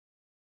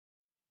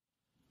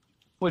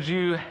Would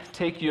you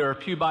take your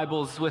pew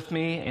Bibles with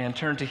me and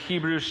turn to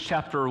Hebrews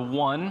chapter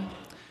 1.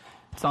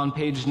 It's on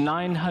page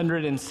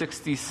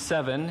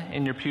 967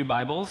 in your pew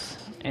Bibles.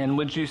 And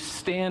would you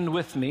stand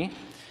with me?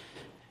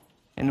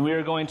 And we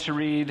are going to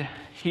read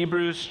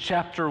Hebrews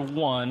chapter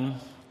 1,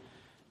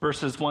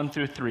 verses 1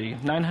 through 3.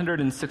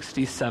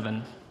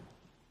 967.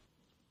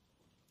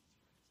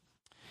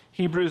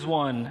 Hebrews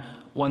 1,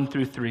 1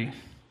 through 3.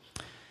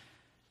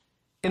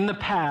 In the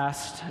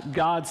past,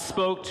 God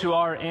spoke to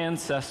our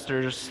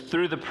ancestors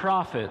through the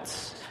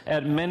prophets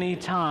at many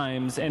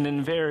times and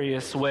in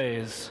various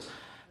ways.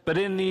 But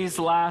in these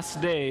last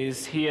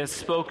days, he has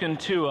spoken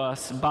to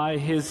us by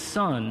his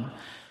Son,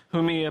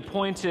 whom he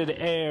appointed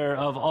heir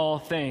of all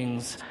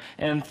things,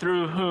 and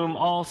through whom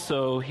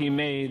also he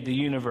made the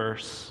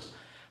universe.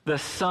 The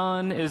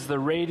Son is the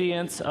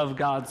radiance of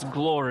God's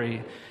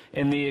glory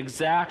and the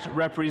exact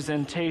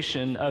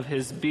representation of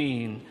his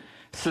being,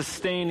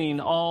 sustaining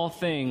all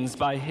things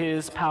by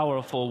his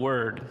powerful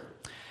word.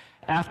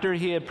 After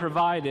he had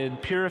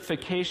provided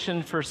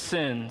purification for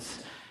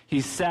sins,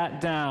 he sat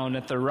down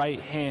at the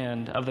right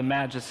hand of the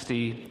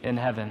Majesty in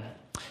heaven.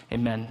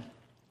 Amen.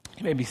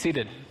 You may be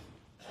seated.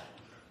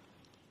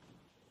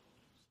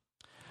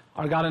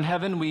 Our God in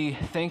heaven, we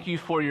thank you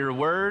for your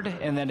word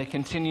and that it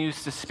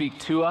continues to speak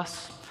to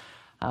us.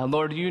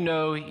 Lord, you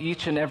know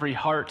each and every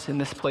heart in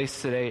this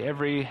place today,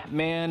 every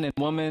man and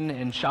woman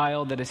and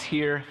child that is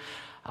here.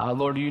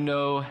 Lord, you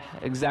know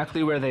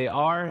exactly where they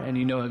are, and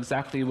you know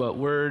exactly what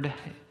word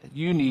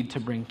you need to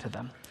bring to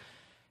them.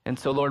 And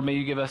so, Lord, may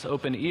you give us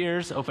open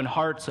ears, open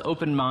hearts,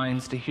 open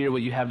minds to hear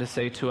what you have to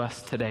say to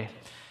us today.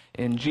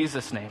 In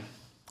Jesus' name,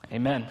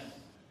 amen.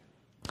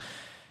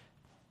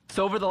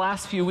 So over the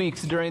last few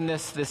weeks during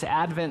this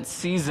Advent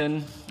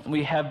season,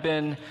 we have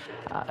been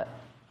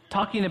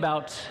talking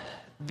about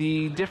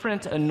the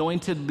different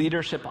anointed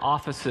leadership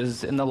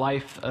offices in the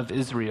life of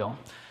Israel.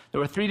 There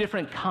were three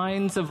different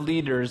kinds of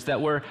leaders that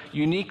were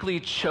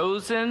uniquely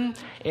chosen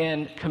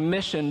and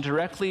commissioned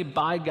directly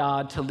by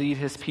God to lead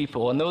his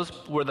people. And those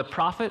were the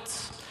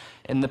prophets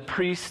and the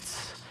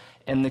priests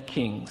and the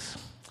kings.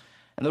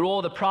 And the role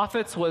of the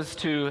prophets was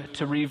to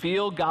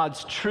reveal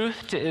God's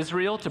truth to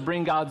Israel, to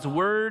bring God's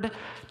word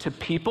to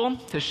people,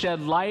 to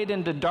shed light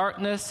into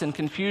darkness and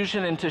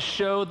confusion, and to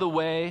show the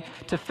way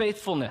to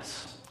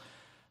faithfulness.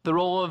 The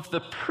role of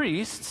the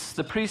priests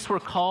were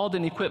called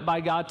and equipped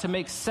by God to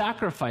make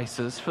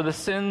sacrifices for the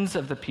sins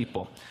of the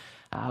people.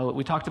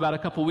 We talked about a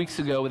couple weeks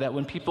ago that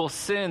when people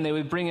sin, they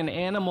would bring an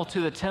animal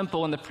to the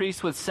temple, and the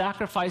priest would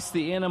sacrifice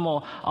the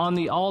animal on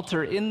the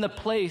altar in the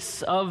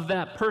place of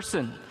that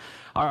person.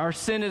 Our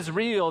sin is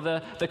real.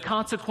 The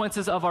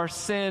consequences of our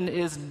sin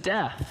is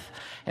death.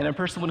 And a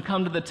person would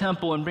come to the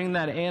temple and bring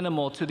that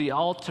animal to the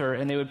altar,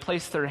 and they would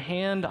place their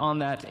hand on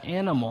that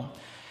animal.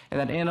 And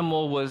that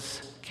animal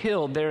was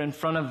killed there in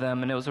front of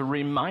them, and it was a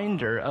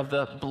reminder of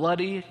the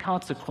bloody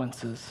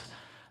consequences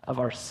of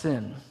our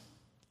sin.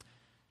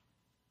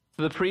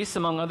 So the priests,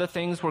 among other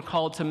things, were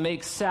called to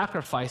make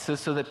sacrifices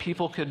so that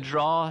people could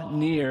draw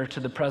near to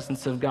the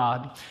presence of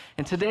God.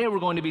 And today we're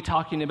going to be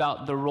talking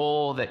about the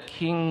role that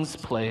kings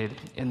played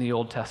in the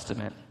Old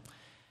Testament.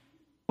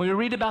 When we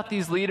read about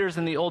these leaders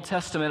in the Old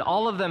Testament,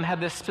 all of them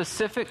had this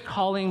specific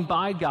calling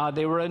by God.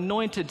 They were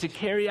anointed to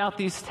carry out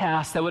these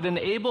tasks that would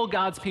enable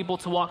God's people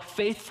to walk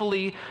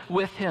faithfully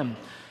with him.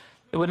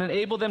 It would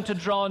enable them to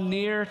draw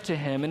near to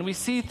him. And we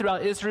see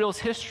throughout Israel's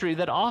history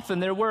that often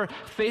there were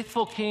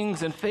faithful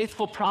kings and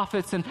faithful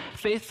prophets and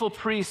faithful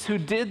priests who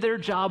did their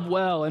job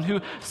well and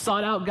who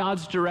sought out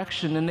God's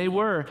direction. And they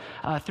were,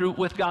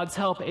 with God's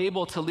help,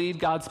 able to lead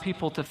God's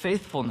people to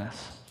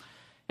faithfulness.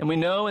 And we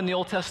know in the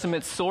Old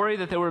Testament story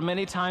that there were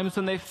many times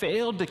when they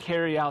failed to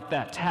carry out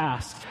that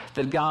task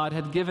that God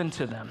had given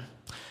to them.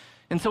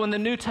 And so in the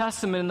New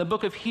Testament, in the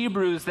book of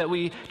Hebrews that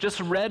we just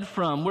read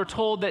from, we're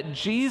told that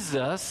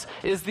Jesus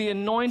is the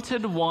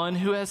anointed one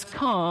who has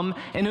come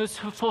and who has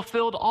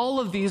fulfilled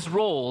all of these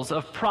roles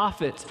of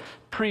prophet,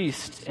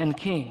 priest, and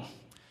king.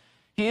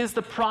 He is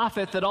the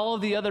prophet that all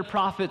of the other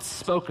prophets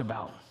spoke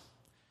about.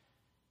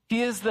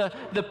 He is the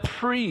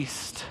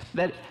priest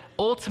that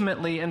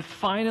ultimately and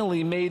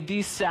finally made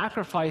the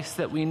sacrifice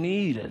that we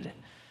needed.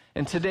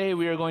 And today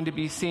we are going to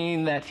be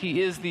seeing that he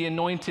is the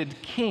anointed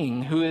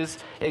king who is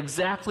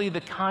exactly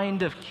the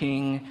kind of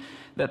king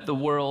that the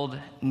world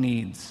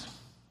needs.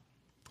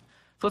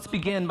 So let's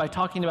begin by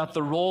talking about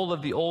the role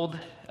of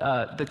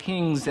the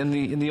kings in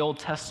the Old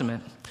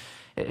Testament.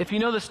 If you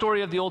know the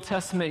story of the Old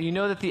Testament, you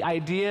know that the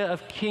idea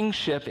of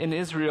kingship in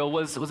Israel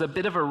was a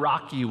bit of a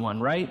rocky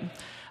one, right?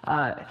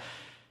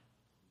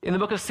 In the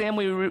book of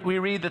Samuel, we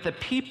read that the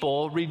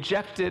people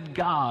rejected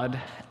God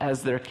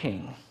as their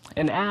king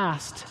and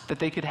asked that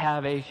they could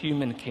have a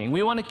human king.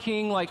 We want a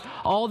king like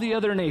all the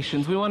other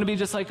nations. We want to be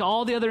just like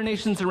all the other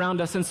nations around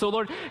us. And so,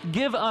 Lord,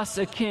 give us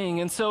a king.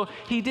 And so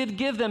he did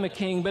give them a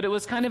king, but it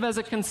was kind of as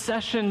a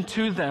concession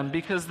to them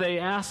because they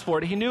asked for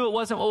it. He knew it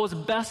wasn't what was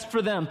best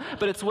for them,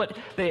 but it's what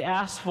they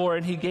asked for,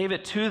 and he gave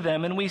it to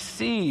them. And we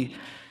see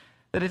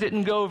that it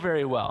didn't go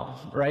very well,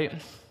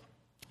 right?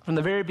 From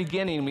the very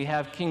beginning, we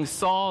have King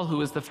Saul, who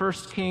was the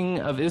first king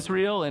of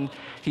Israel, and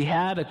he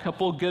had a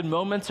couple good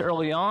moments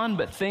early on,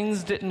 but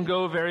things didn't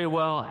go very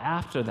well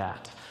after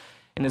that.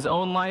 In his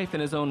own life,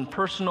 in his own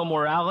personal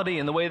morality,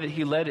 and the way that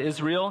he led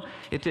Israel,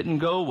 it didn't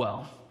go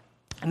well.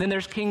 And then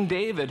there's King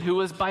David, who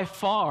was by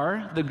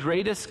far the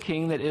greatest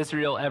king that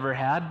Israel ever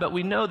had, but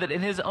we know that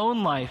in his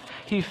own life,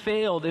 he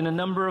failed in a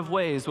number of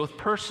ways, both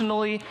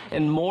personally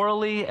and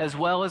morally, as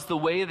well as the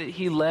way that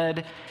he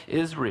led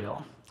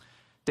Israel.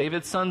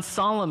 David's son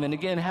Solomon,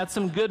 again, had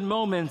some good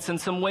moments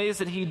and some ways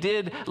that he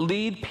did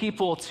lead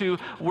people to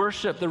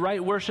worship, the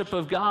right worship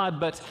of God,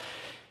 but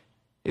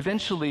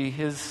eventually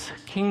his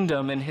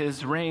kingdom and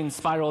his reign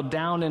spiraled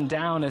down and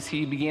down as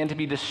he began to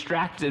be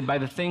distracted by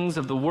the things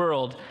of the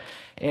world.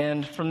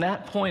 And from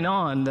that point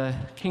on, the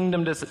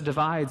kingdom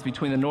divides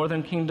between the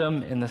northern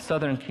kingdom and the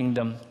southern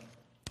kingdom.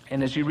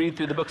 And as you read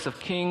through the books of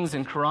Kings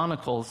and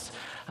Chronicles,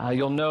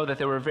 you'll know that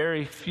there were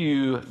very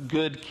few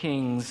good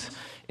kings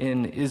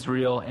in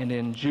Israel and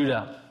in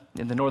Judah,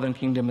 in the northern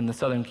kingdom and the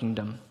southern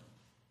kingdom.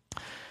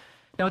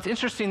 Now, it's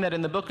interesting that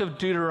in the book of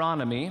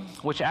Deuteronomy,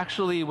 which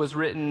actually was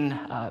written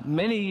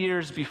many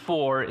years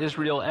before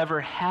Israel ever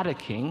had a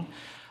king,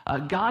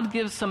 God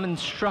gives some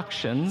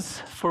instructions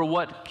for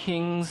what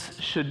kings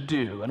should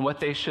do and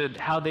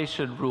how they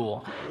should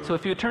rule. So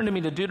if you turn to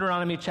me to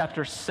Deuteronomy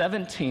chapter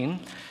 17, I'm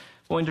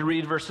going to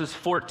read verses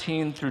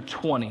 14 through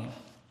 20.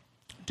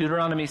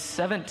 Deuteronomy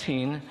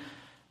 17,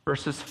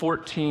 verses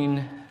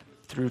 14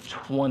 through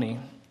 20.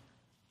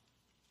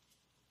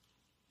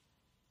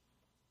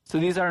 So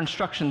these are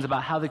instructions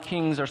about how the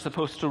kings are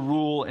supposed to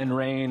rule and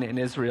reign in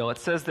Israel. It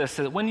says this,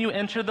 that when you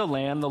enter the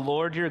land the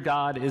Lord your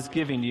God is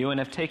giving you and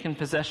have taken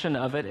possession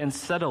of it and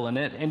settle in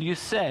it, and you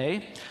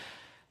say,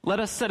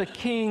 let us set a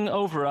king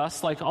over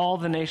us like all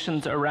the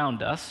nations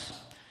around us,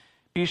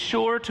 be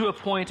sure to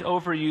appoint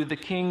over you the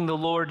king the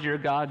Lord your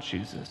God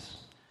chooses.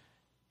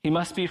 He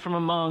must be from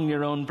among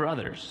your own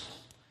brothers.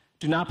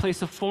 Do not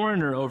place a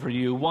foreigner over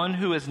you, one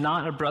who is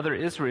not a brother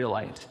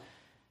Israelite.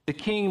 The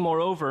king,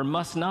 moreover,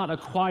 must not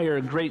acquire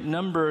great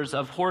numbers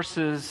of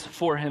horses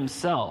for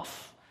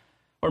himself,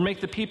 or make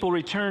the people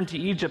return to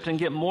Egypt and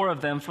get more of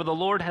them, for the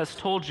Lord has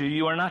told you,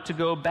 you are not to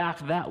go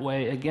back that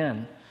way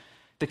again.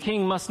 The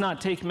king must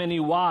not take many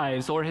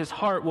wives, or his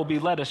heart will be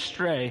led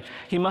astray.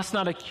 He must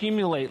not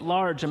accumulate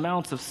large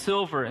amounts of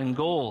silver and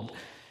gold.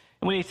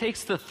 And when he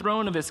takes the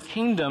throne of his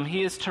kingdom,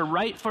 he is to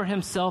write for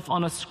himself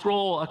on a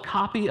scroll a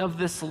copy of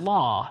this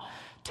law,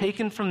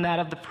 taken from that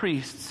of the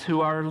priests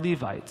who are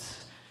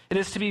Levites. It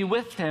is to be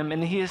with him,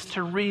 and he is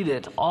to read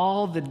it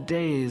all the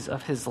days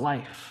of his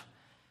life,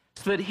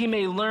 so that he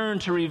may learn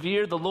to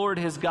revere the Lord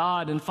his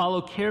God and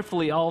follow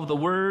carefully all of the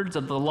words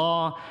of the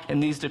law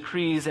and these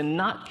decrees, and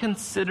not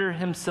consider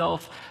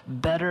himself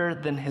better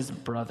than his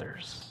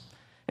brothers,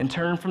 and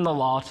turn from the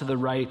law to the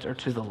right or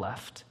to the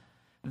left.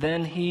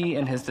 Then he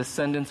and his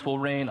descendants will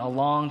reign a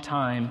long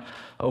time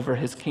over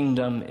his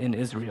kingdom in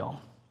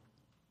Israel.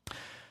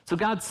 So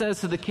God says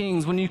to the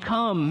kings, when you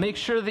come, make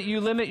sure that you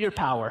limit your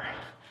power.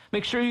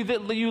 Make sure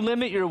that you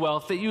limit your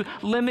wealth, that you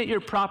limit your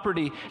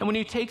property. And when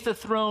you take the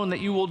throne, that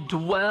you will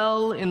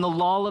dwell in the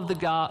law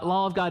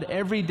of God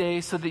every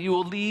day, so that you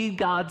will lead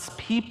God's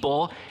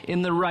people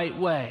in the right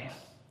way.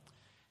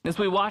 As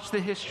we watch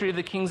the history of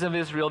the kings of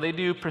Israel, they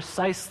do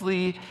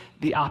precisely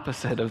the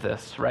opposite of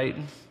this, right?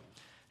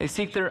 They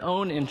seek their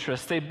own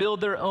interests. They build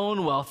their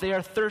own wealth. They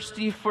are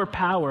thirsty for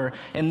power,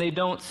 and they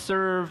don't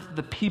serve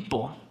the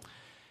people.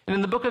 And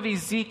in the book of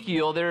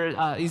Ezekiel,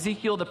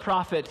 Ezekiel the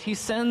prophet, he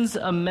sends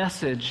a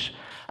message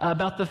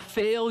about the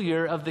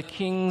failure of the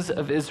kings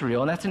of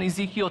Israel. And that's in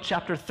Ezekiel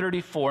chapter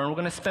 34. And we're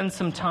going to spend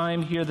some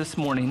time here this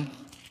morning.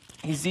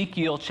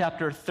 Ezekiel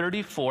chapter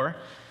 34.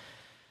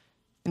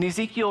 And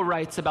Ezekiel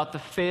writes about the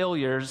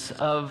failures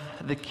of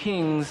the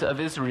kings of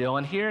Israel.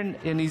 And here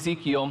in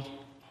Ezekiel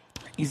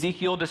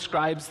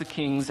describes the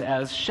kings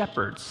as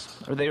shepherds,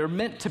 or they are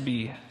meant to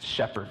be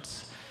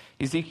shepherds.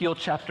 Ezekiel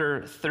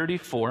chapter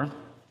 34,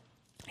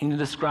 he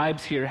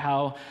describes here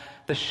how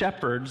the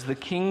shepherds, the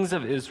kings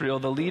of Israel,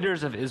 the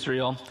leaders of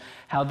Israel,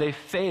 how they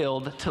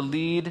failed to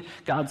lead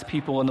God's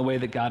people in the way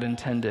that God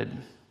intended.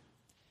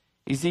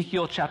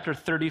 Ezekiel chapter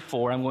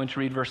 34, I'm going to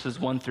read verses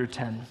 1 through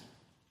 10.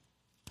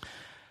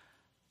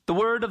 The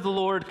word of the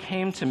Lord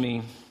came to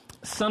me,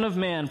 Son of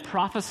man,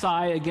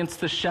 prophesy against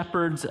the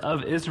shepherds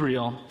of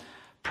Israel.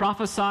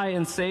 Prophesy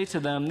and say to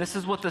them, this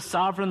is what the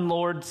sovereign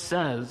Lord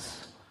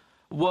says.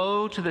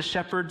 Woe to the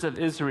shepherds of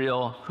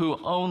Israel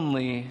who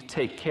only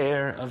take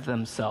care of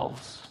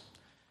themselves.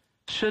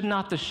 Should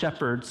not the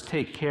shepherds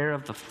take care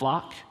of the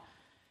flock?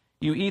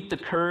 You eat the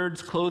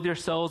curds, clothe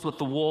yourselves with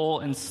the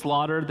wool, and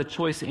slaughter the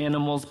choice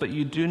animals, but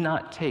you do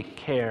not take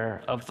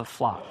care of the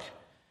flock.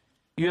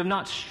 You have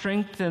not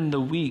strengthened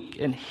the weak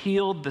and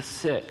healed the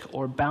sick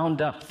or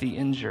bound up the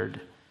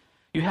injured.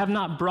 You have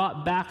not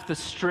brought back the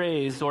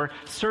strays or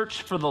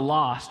searched for the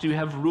lost. You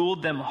have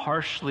ruled them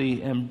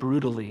harshly and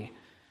brutally.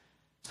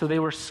 So they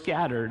were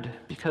scattered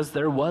because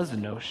there was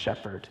no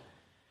shepherd,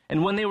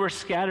 And when they were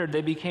scattered,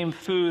 they became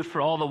food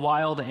for all the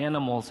wild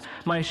animals.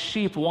 My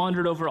sheep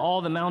wandered over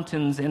all the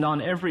mountains and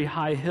on every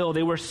high hill.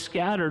 They were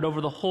scattered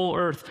over the whole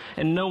earth,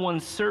 and no one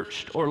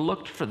searched or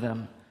looked for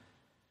them.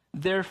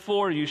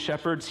 Therefore, you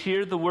shepherds,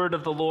 hear the word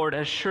of the Lord.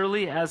 As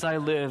surely as I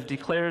live,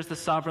 declares the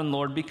sovereign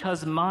Lord,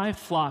 because my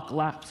flock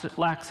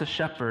lacks a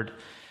shepherd,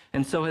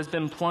 and so has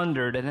been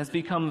plundered and has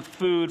become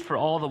food for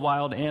all the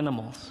wild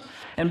animals.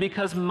 And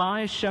because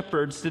my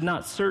shepherds did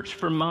not search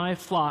for my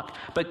flock,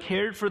 but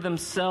cared for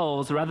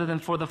themselves rather than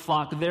for the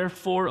flock,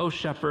 therefore, O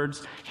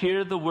shepherds,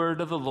 hear the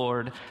word of the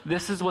Lord.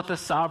 This is what the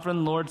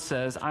sovereign Lord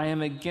says: I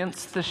am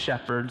against the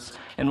shepherds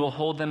and will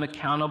hold them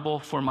accountable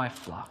for my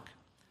flock.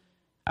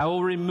 I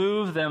will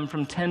remove them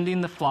from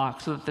tending the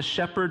flock so that the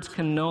shepherds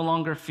can no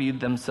longer feed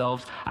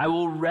themselves. I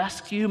will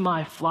rescue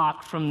my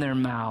flock from their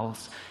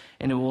mouths,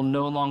 and it will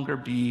no longer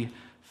be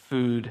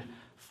food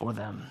for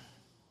them.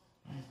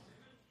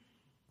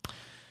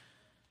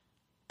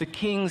 The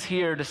kings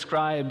here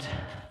described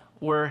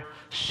were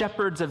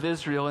shepherds of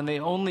Israel, and they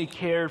only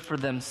cared for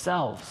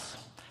themselves.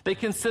 They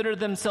considered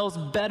themselves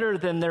better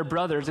than their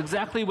brothers,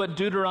 exactly what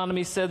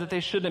Deuteronomy said that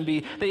they shouldn't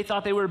be. They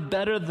thought they were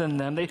better than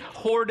them. They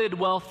hoarded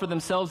wealth for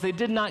themselves. They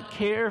did not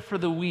care for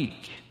the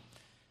weak.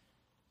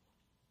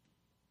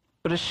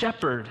 But a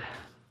shepherd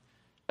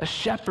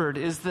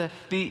is the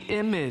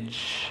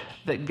image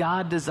that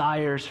God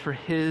desires for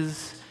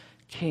his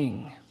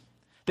king.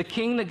 The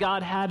king that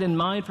God had in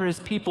mind for his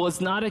people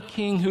is not a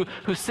king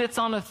who sits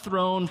on a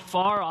throne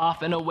far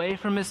off and away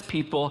from his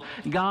people.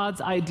 God's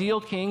ideal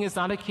king is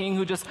not a king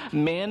who just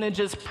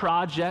manages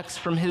projects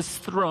from his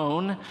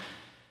throne.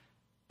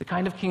 The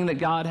kind of king that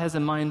God has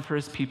in mind for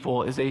his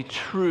people is a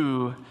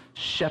true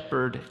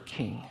shepherd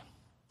king.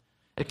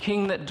 A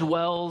king that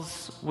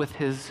dwells with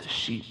his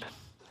sheep.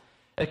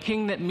 A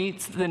king that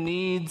meets the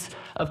needs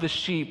of the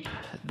sheep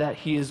that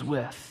he is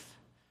with.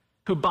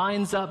 Who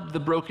binds up the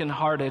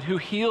brokenhearted, who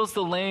heals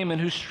the lame, and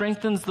who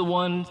strengthens the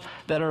ones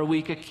that are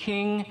weak. A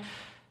king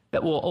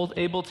that will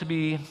able to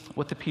be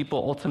what the people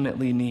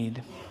ultimately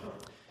need.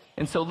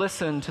 And so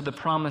listen to the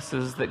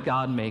promises that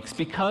God makes.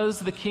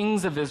 Because the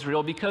kings of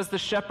Israel, because the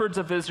shepherds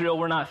of Israel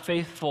were not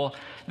faithful,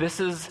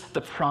 this is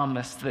the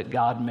promise that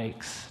God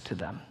makes to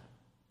them.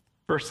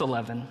 Verse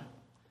 11,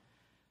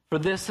 for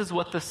this is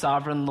what the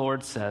sovereign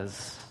Lord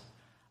says: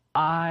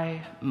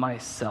 I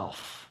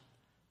myself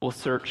will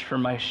search for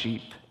my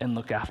sheep and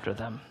look after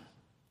them.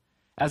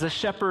 As a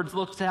shepherd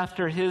looks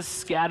after his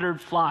scattered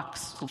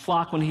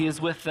flock when he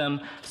is with them,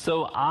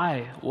 so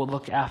I will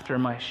look after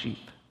my sheep.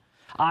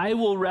 I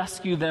will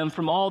rescue them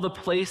from all the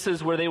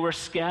places where they were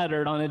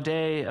scattered on a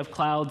day of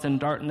clouds and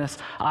darkness.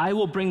 I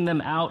will bring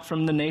them out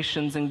from the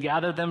nations and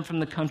gather them from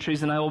the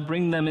countries, and I will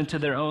bring them into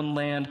their own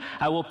land.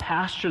 I will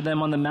pasture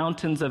them on the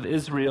mountains of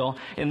Israel,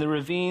 in the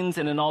ravines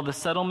and in all the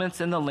settlements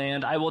in the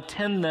land. I will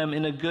tend them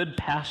in a good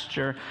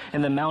pasture,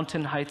 and the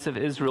mountain heights of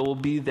Israel will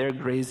be their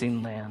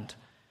grazing land.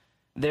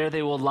 There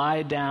they will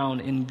lie down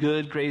in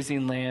good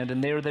grazing land,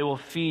 and there they will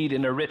feed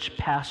in a rich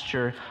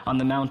pasture on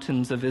the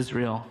mountains of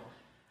Israel.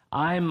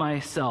 I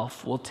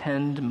myself will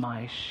tend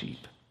my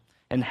sheep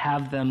and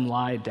have them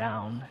lie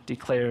down,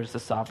 declares the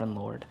sovereign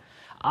Lord.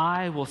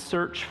 I will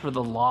search for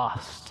the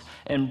lost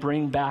and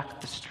bring back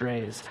the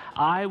strays.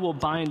 I will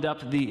bind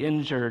up the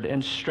injured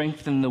and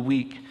strengthen the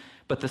weak,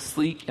 but the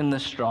sleek and the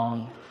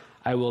strong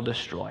I will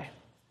destroy.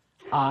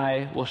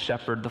 I will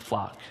shepherd the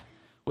flock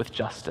with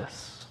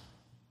justice.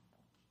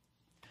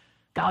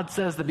 God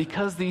says that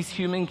because these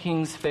human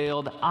kings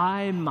failed,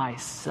 I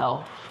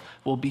myself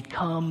will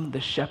become the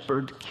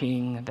shepherd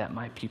king that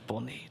my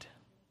people need.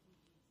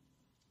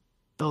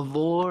 The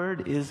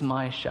Lord is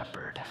my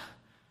shepherd.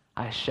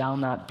 I shall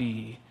not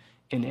be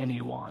in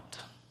any want.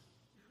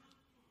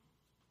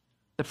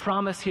 The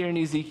promise here in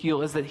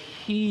Ezekiel is that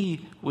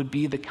he would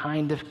be the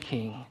kind of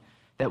king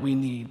that we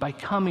need by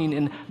coming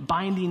and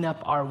binding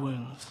up our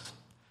wounds,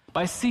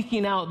 by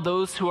seeking out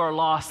those who are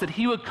lost, that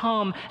he would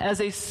come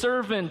as a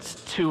servant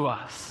to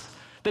us,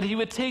 that he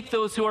would take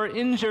those who are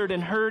injured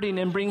and hurting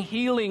and bring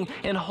healing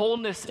and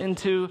wholeness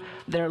into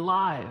their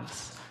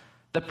lives.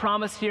 The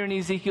promise here in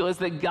Ezekiel is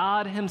that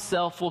God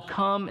himself will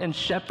come and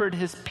shepherd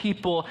his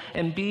people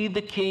and be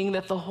the king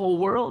that the whole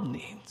world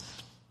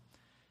needs.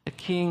 A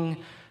king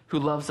who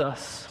loves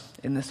us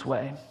in this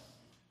way.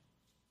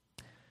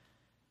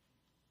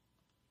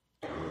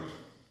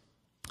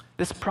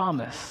 This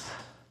promise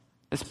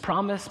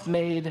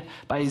made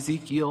by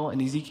Ezekiel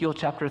in Ezekiel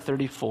chapter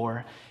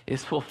 34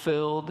 is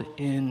fulfilled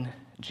in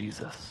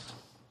Jesus.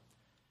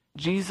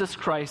 Jesus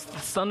Christ, the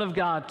Son of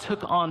God,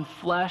 took on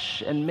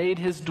flesh and made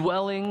his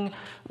dwelling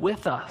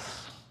with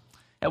us.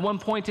 At one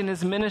point in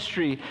his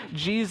ministry,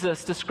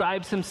 Jesus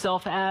describes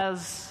himself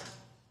as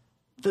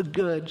the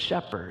good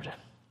shepherd,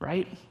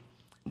 right?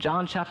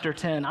 John chapter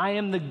 10, I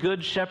am the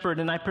good shepherd,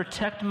 and I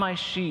protect my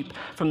sheep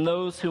from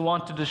those who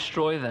want to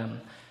destroy them.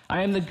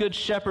 I am the good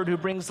shepherd who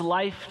brings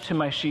life to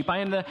my sheep. I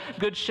am the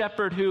good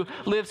shepherd who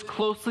lives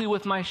closely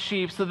with my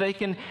sheep so they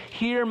can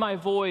hear my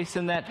voice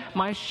and that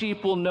my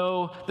sheep will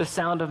know the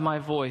sound of my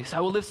voice. I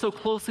will live so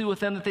closely with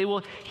them that they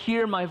will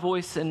hear my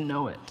voice and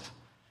know it.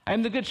 I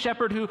am the good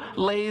shepherd who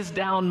lays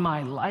down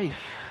my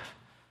life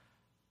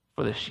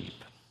for the sheep.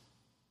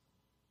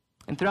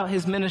 And throughout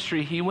his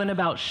ministry, he went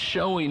about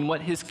showing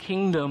what his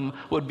kingdom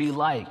would be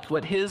like,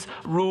 what his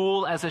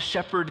rule as a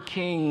shepherd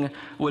king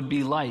would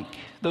be like.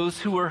 Those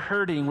who were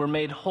hurting were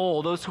made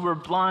whole. Those who were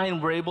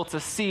blind were able to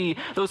see.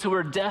 Those who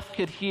were deaf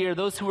could hear.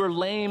 Those who were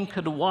lame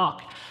could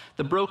walk.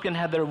 The broken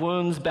had their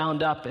wounds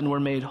bound up and were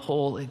made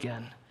whole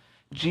again.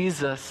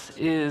 Jesus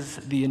is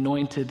the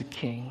anointed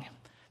king,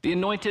 the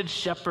anointed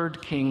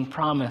shepherd king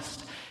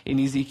promised in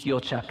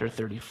Ezekiel chapter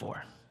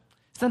 34.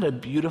 Isn't that a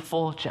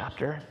beautiful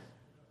chapter?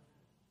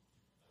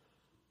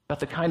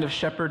 About the kind of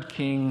shepherd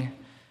king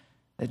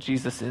that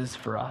Jesus is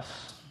for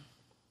us.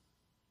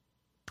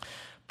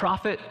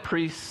 Prophet,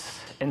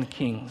 priests, and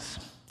kings.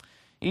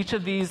 Each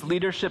of these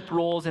leadership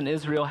roles in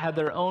Israel had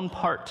their own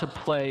part to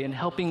play in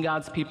helping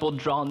God's people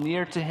draw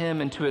near to him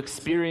and to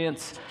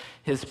experience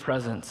his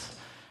presence.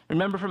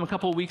 Remember from a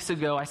couple weeks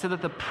ago, I said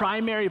that the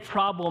primary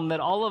problem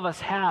that all of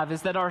us have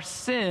is that our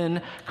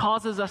sin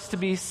causes us to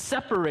be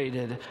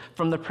separated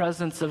from the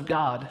presence of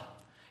God.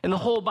 And the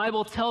whole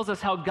Bible tells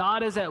us how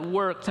God is at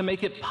work to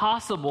make it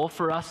possible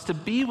for us to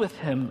be with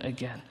him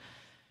again.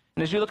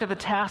 And as you look at the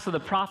tasks of the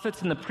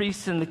prophets and the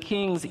priests and the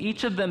kings,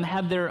 each of them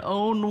had their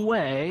own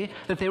way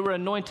that they were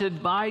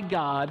anointed by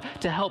God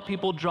to help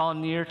people draw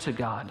near to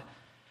God.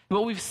 And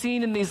what we've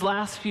seen in these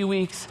last few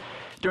weeks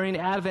during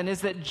Advent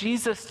is that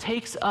Jesus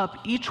takes up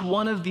each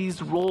one of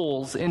these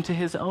roles into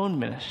his own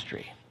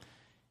ministry.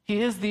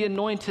 He is the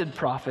anointed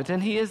prophet,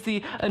 and he is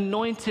the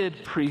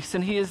anointed priest,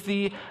 and he is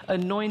the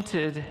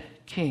anointed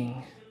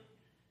king.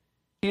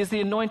 He is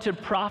the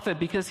anointed prophet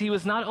because he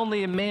was not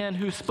only a man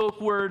who spoke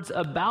words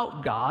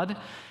about God,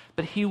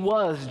 but he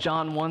was,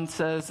 John 1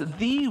 says,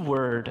 the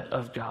Word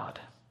of God.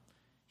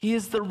 He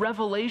is the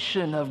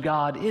revelation of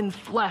God in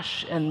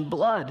flesh and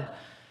blood.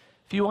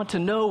 If you want to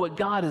know what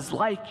God is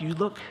like, you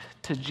look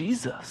to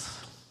Jesus.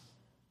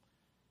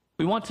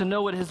 We want to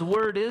know what his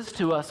word is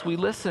to us, we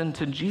listen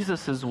to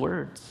Jesus'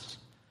 words.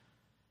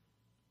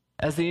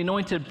 As the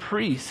anointed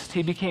priest,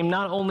 he became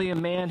not only a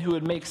man who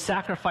would make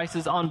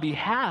sacrifices on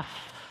behalf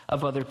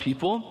of other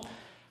people,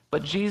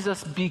 but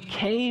Jesus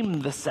became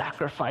the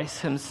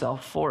sacrifice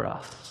himself for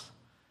us.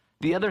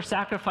 The other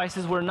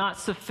sacrifices were not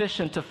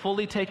sufficient to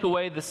fully take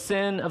away the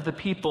sin of the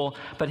people,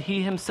 but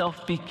he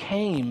himself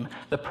became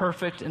the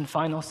perfect and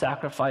final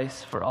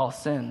sacrifice for all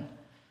sin.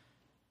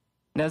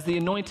 And as the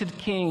anointed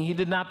king, he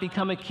did not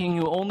become a king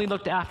who only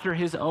looked after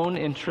his own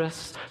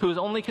interests, who was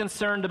only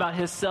concerned about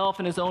himself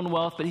and his own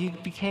wealth, but he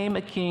became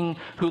a king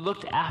who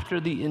looked after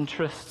the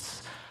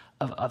interests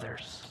of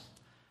others.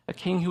 A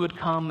king who would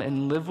come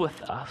and live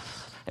with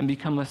us and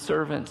become a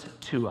servant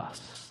to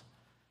us.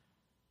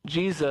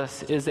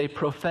 Jesus is a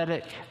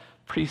prophetic,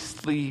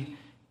 priestly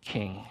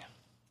king.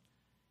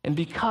 And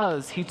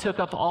because he took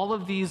up all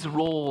of these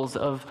roles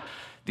of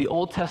the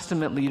Old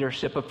Testament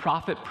leadership of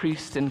prophet,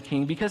 priest, and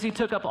king, because he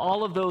took up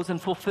all of those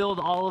and fulfilled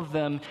all of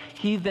them,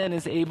 he then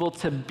is able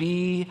to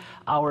be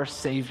our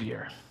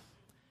Savior.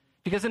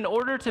 Because in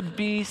order to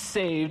be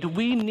saved,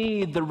 we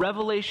need the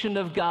revelation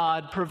of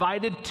God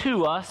provided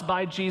to us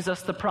by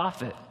Jesus the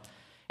prophet.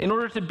 In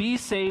order to be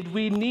saved,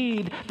 we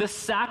need the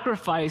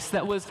sacrifice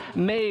that was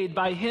made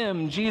by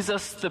him,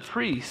 Jesus the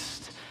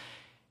priest.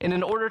 And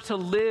in order to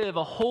live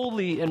a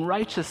holy and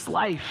righteous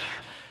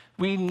life,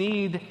 we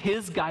need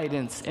his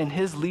guidance and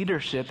his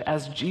leadership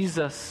as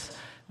Jesus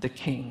the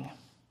King.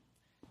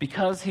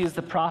 Because he is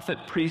the prophet,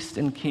 priest,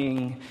 and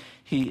king,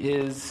 he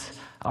is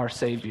our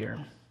Savior.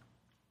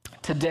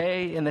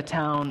 Today in the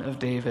town of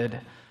David,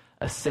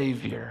 a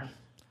Savior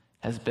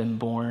has been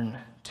born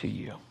to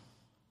you.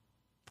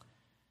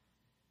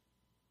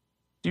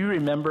 Do you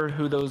remember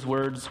who those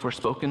words were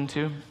spoken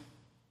to?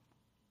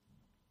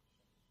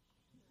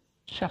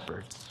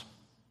 Shepherds.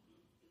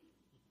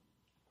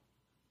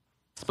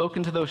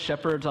 Spoken to those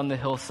shepherds on the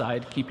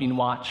hillside, keeping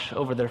watch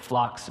over their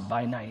flocks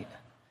by night.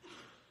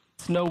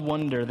 It's no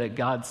wonder that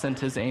God sent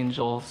his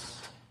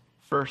angels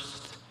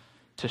first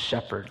to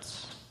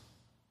shepherds.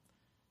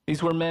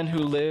 These were men who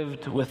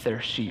lived with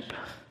their sheep,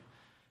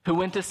 who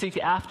went to seek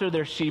after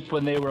their sheep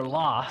when they were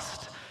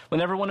lost.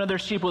 Whenever one of their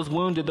sheep was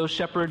wounded, those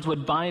shepherds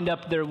would bind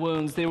up their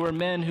wounds. They were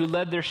men who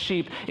led their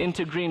sheep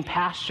into green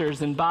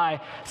pastures and by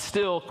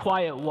still,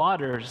 quiet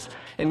waters.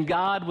 And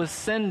God was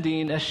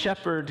sending a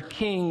shepherd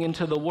king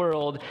into the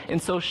world, and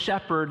so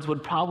shepherds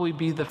would probably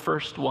be the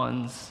first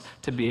ones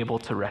to be able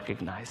to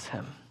recognize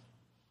him.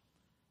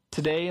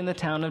 Today in the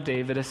town of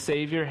David, a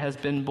Savior has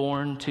been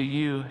born to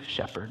you,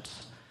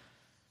 shepherds.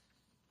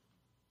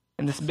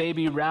 And this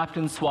baby wrapped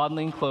in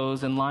swaddling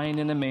clothes and lying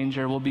in a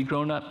manger will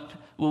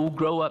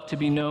grow up to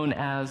be known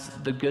as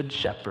the Good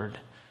Shepherd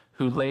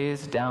who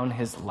lays down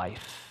his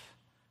life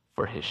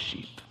for his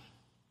sheep.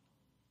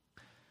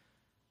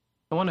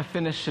 I want to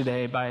finish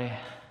today by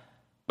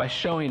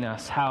showing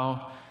us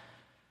how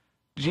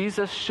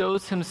Jesus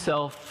shows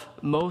himself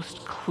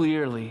most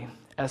clearly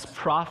as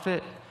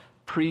prophet,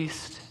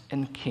 priest,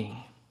 and king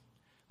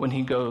when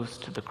he goes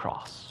to the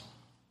cross.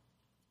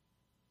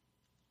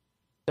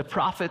 The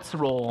prophet's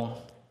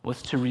role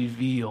was to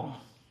reveal.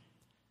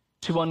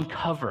 to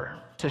uncover,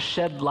 to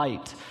shed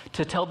light,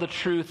 to tell the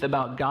truth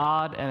about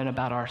God and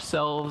about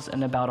ourselves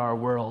and about our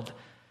world.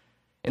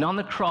 And on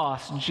the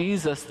cross,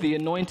 Jesus, the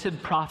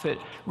anointed prophet,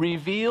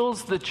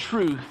 reveals the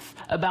truth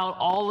about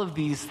all of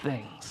these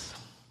things.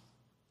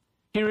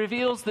 He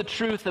reveals the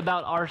truth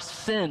about our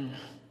sin.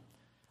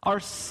 Our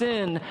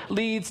sin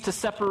leads to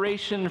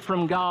separation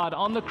from God.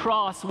 On the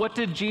cross, what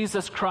did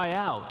Jesus cry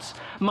out?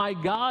 My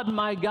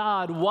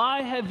God,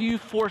 why have you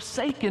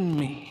forsaken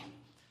me?"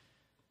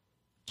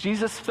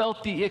 Jesus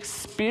felt the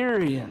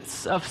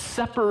experience of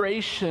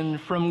separation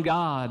from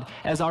God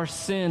as our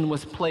sin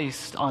was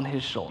placed on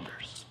his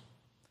shoulders.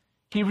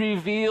 He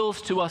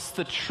reveals to us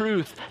the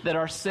truth that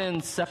our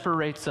sin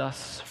separates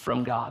us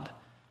from God.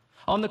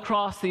 On the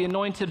cross, the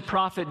anointed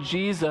prophet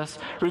Jesus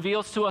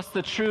reveals to us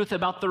the truth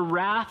about the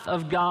wrath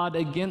of God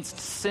against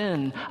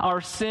sin.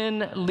 Our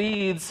sin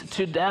leads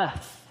to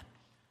death.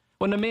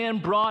 When a man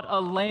brought a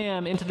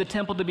lamb into the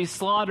temple to be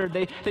slaughtered,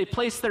 they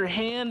placed their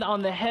hand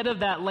on the head of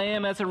that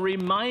lamb as a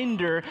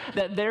reminder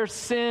that their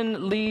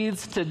sin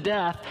leads to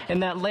death,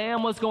 and that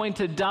lamb was going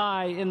to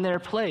die in their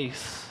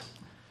place.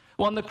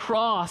 Well, on the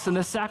cross and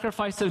the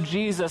sacrifice of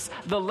Jesus,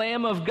 the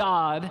Lamb of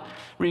God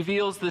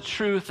reveals the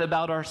truth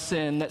about our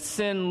sin, that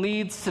sin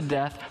leads to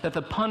death, that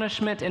the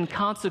punishment and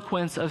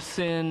consequence of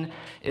sin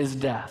is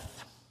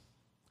death.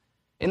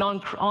 And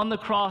on the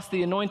cross,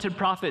 the anointed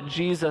prophet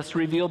Jesus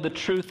revealed the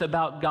truth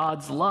about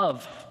God's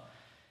love.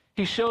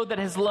 He showed that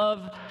his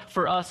love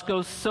for us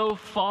goes so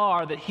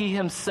far that he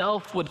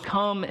himself would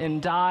come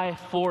and die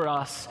for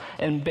us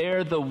and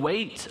bear the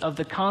weight of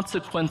the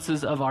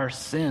consequences of our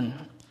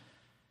sin.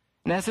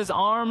 And as his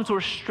arms were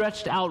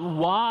stretched out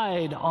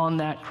wide on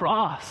that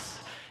cross,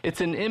 it's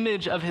an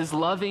image of his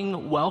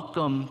loving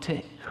welcome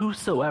to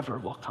whosoever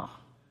will come.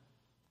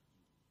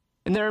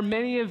 And there are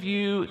many of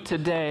you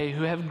today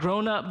who have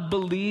grown up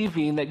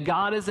believing that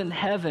God is in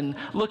heaven,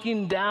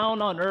 looking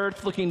down on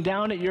earth, looking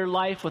down at your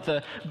life with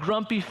a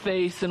grumpy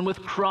face and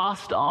with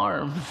crossed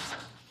arms.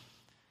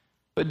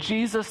 But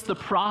Jesus, the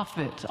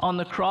prophet, on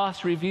the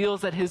cross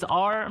reveals that his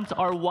arms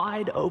are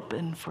wide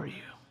open for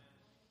you,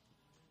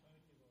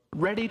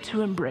 ready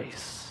to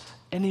embrace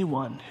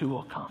anyone who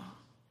will come.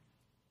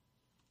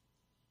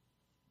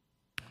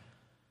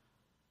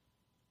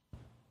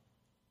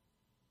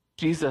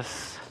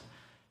 Jesus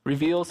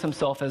reveals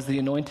himself as the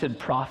anointed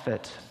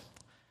prophet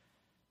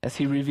as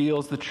he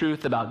reveals the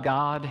truth about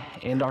God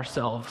and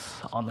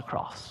ourselves on the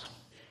cross.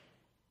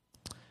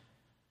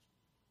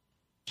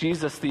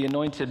 Jesus, the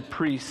anointed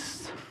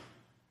priest,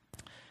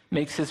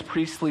 makes his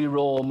priestly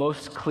role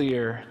most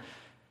clear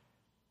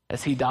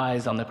as he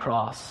dies on the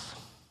cross.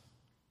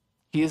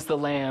 He is the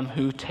Lamb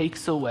who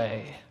takes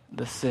away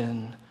the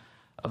sin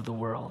of the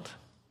world.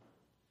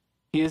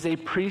 He is a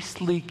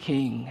priestly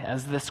king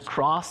as this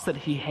cross that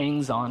he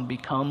hangs on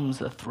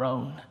becomes a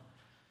throne.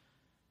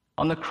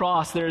 On the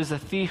cross, there is a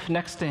thief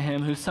next to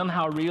him who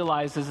somehow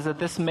realizes that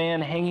this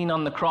man hanging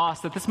on the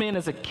cross, that this man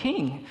is a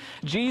king.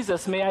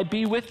 Jesus, may I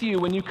be with you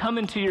when you come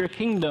into your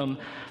kingdom.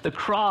 The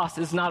cross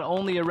is not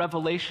only a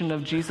revelation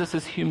of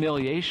Jesus'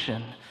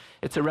 humiliation,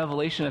 it's a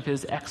revelation of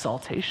his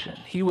exaltation.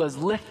 He was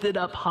lifted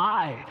up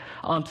high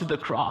onto the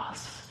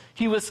cross.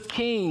 He was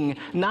king,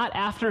 not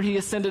after he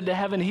ascended to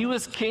heaven. He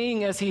was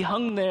king as he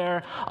hung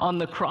there on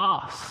the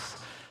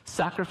cross,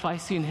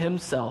 sacrificing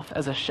himself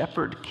as a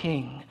shepherd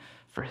king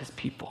for his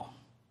people.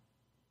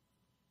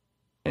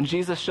 And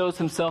Jesus shows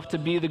himself to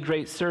be the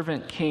great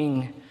servant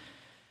king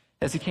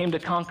as he came to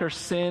conquer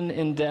sin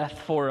and death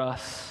for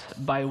us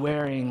by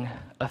wearing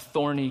a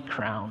thorny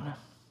crown.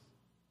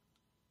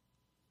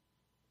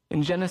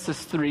 In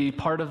Genesis 3,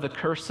 part of the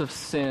curse of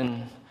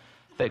sin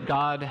that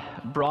God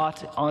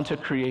brought onto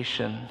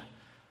creation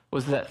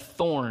was that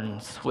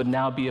thorns would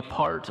now be a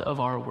part of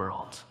our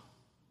world.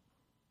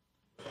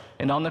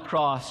 And on the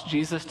cross,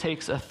 Jesus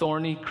takes a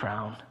thorny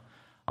crown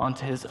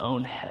onto his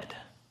own head.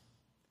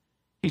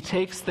 He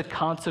takes the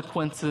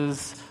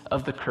consequences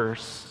of the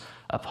curse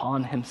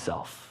upon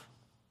himself.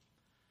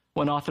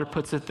 One author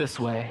puts it this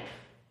way: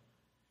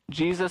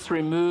 Jesus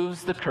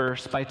removes the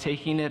curse by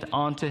taking it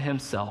onto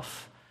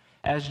himself.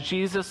 As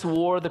Jesus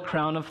wore the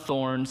crown of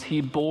thorns,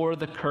 he bore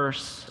the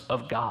curse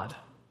of God.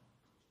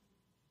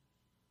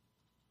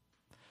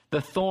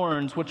 The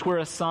thorns, which were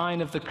a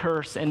sign of the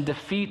curse and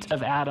defeat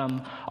of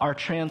Adam, are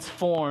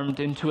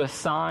transformed into a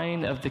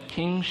sign of the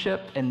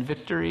kingship and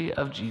victory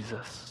of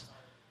Jesus.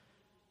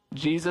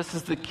 Jesus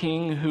is the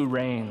king who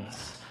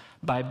reigns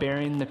by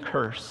bearing the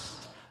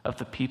curse of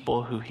the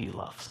people who he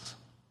loves.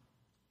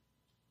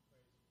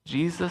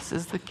 Jesus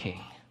is the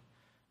king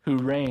who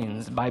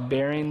reigns by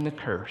bearing the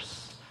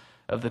curse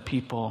of the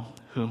people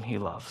whom he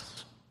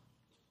loves.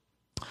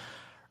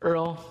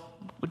 Earl,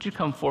 would you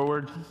come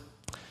forward?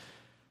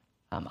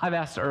 I've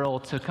asked Earl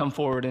to come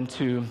forward and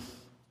to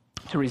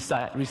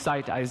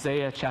recite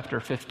Isaiah chapter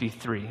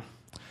 53.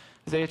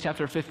 Isaiah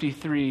chapter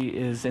 53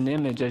 is an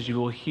image, as you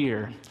will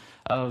hear,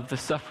 of the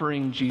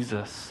suffering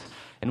Jesus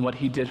and what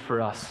he did for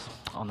us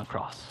on the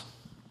cross.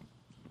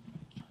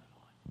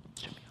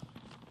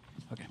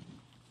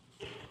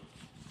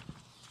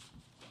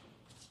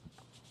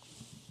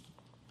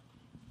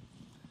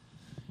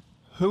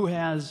 Who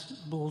has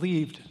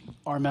believed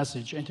our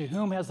message, and to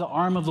whom has the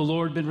arm of the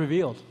Lord been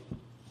revealed?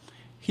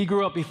 He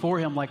grew up before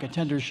him like a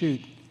tender shoot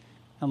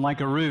and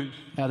like a root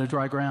out of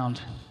dry ground.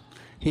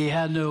 He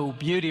had no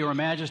beauty or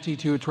majesty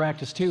to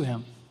attract us to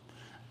him.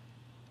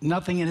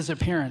 Nothing in his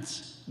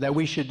appearance that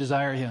we should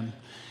desire him.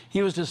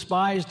 He was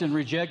despised and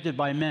rejected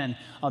by men,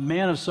 a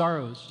man of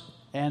sorrows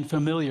and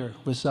familiar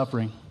with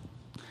suffering.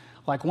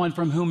 Like one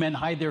from whom men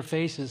hide their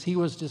faces, he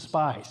was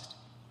despised,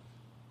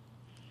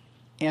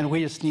 and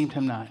we esteemed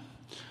him not.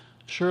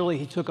 Surely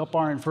he took up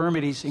our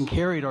infirmities and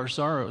carried our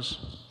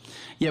sorrows.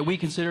 Yet we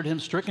considered him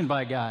stricken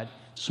by God,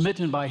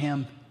 smitten by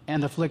him,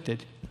 and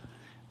afflicted.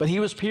 But he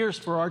was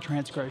pierced for our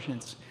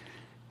transgressions.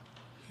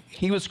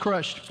 He was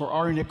crushed for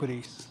our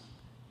iniquities.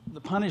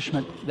 The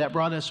punishment that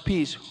brought us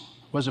peace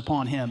was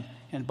upon him,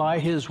 and by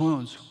his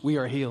wounds we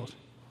are healed.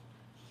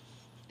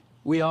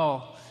 We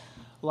all,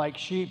 like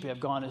sheep, have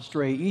gone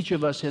astray. Each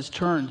of us has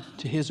turned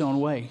to his own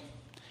way,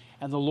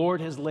 and the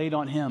Lord has laid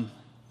on him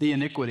the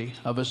iniquity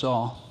of us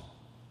all.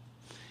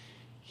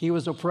 He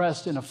was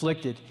oppressed and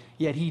afflicted,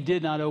 yet he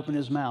did not open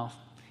his mouth.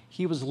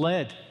 He was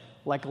led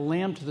like a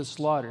lamb to the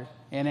slaughter,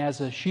 and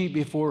as a sheep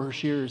before her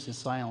shearers is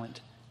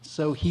silent,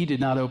 so he did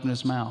not open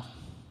his mouth.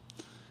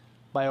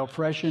 By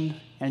oppression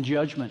and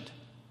judgment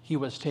he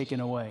was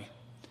taken away.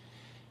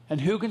 And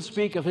who can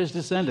speak of his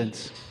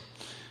descendants?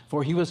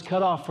 For he was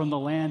cut off from the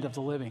land of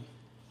the living.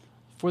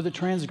 For the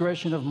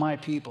transgression of my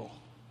people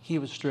he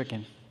was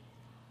stricken.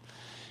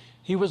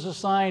 He was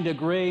assigned a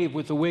grave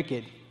with the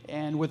wicked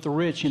and with the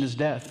rich in his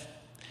death,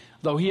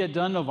 though he had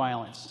done no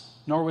violence,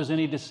 nor was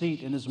any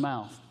deceit in his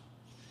mouth.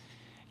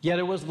 Yet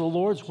it was the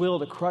Lord's will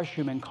to crush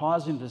him and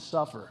cause him to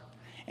suffer.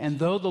 And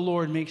though the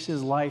Lord makes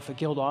his life a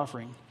guilt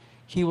offering,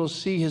 he will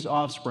see his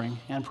offspring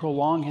and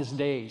prolong his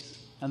days,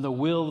 and the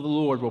will of the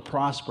Lord will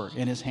prosper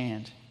in his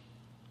hand.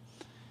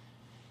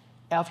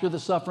 After the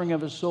suffering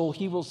of his soul,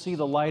 he will see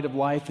the light of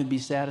life and be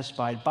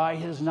satisfied. By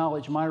his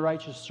knowledge, my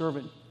righteous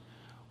servant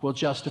will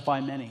justify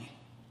many,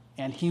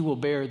 and he will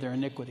bear their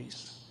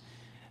iniquities.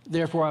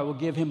 Therefore, I will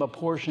give him a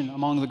portion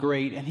among the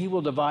great, and he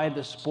will divide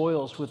the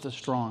spoils with the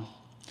strong,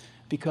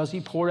 because he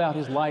poured out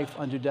his life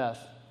unto death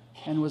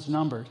and was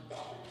numbered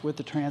with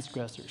the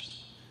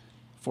transgressors.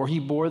 For he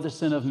bore the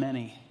sin of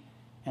many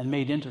and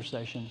made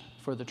intercession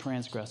for the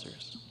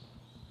transgressors.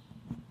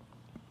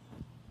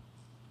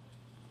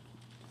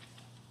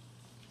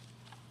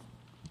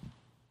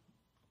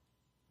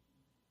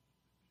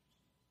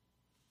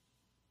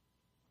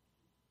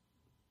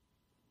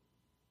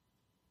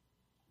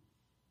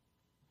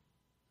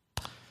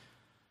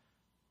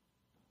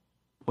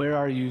 Where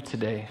are you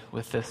today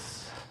with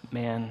this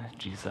man,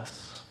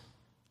 Jesus?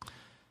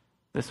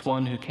 This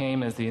one who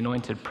came as the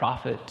anointed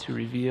prophet to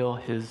reveal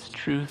his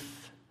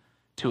truth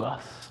to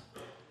us,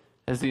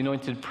 as the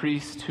anointed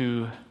priest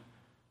who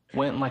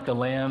went like a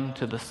lamb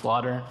to the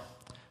slaughter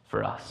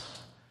for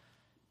us,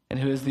 and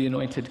who is the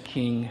anointed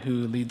king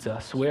who leads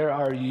us. Where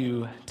are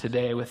you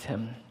today with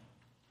him?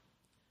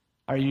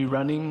 Are you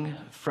running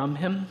from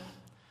him?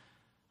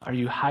 Are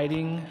you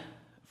hiding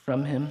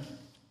from him?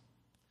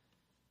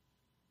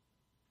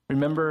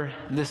 Remember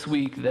this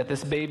week that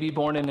this baby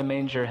born in a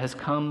manger has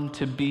come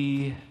to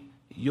be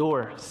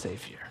your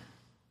Savior.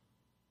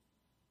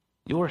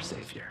 Your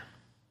Savior.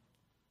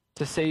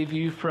 To save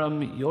you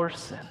from your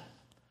sin.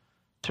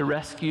 To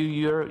rescue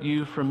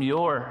you from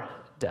your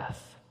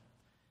death.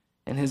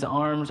 And his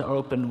arms are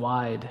open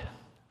wide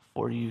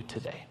for you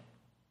today.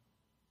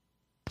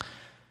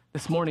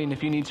 This morning,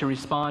 if you need to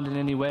respond in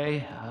any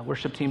way,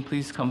 worship team,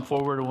 please come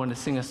forward. I want to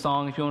sing a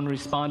song. If you want to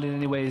respond in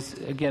any ways,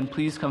 again,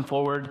 please come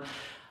forward.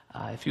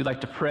 If you'd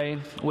like to pray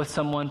with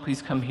someone,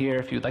 please come here.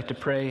 If you'd like to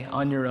pray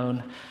on your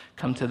own,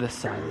 come to this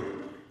side.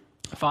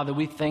 Father,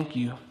 we thank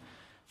you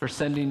for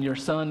sending your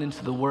Son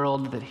into the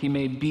world that he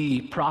may be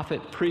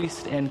prophet,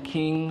 priest, and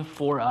king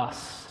for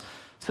us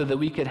so that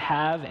we could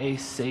have a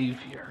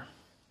Savior.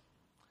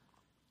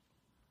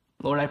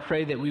 Lord, I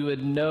pray that we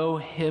would know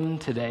him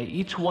today.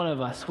 Each one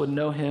of us would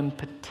know him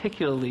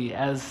particularly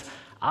as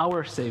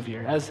our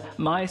Savior, as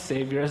my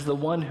Savior, as the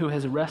one who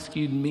has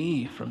rescued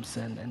me from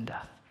sin and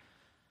death.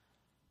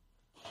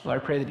 Lord,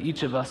 I pray that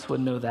each of us would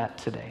know that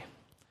today.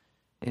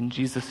 In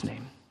Jesus'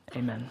 name,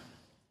 amen.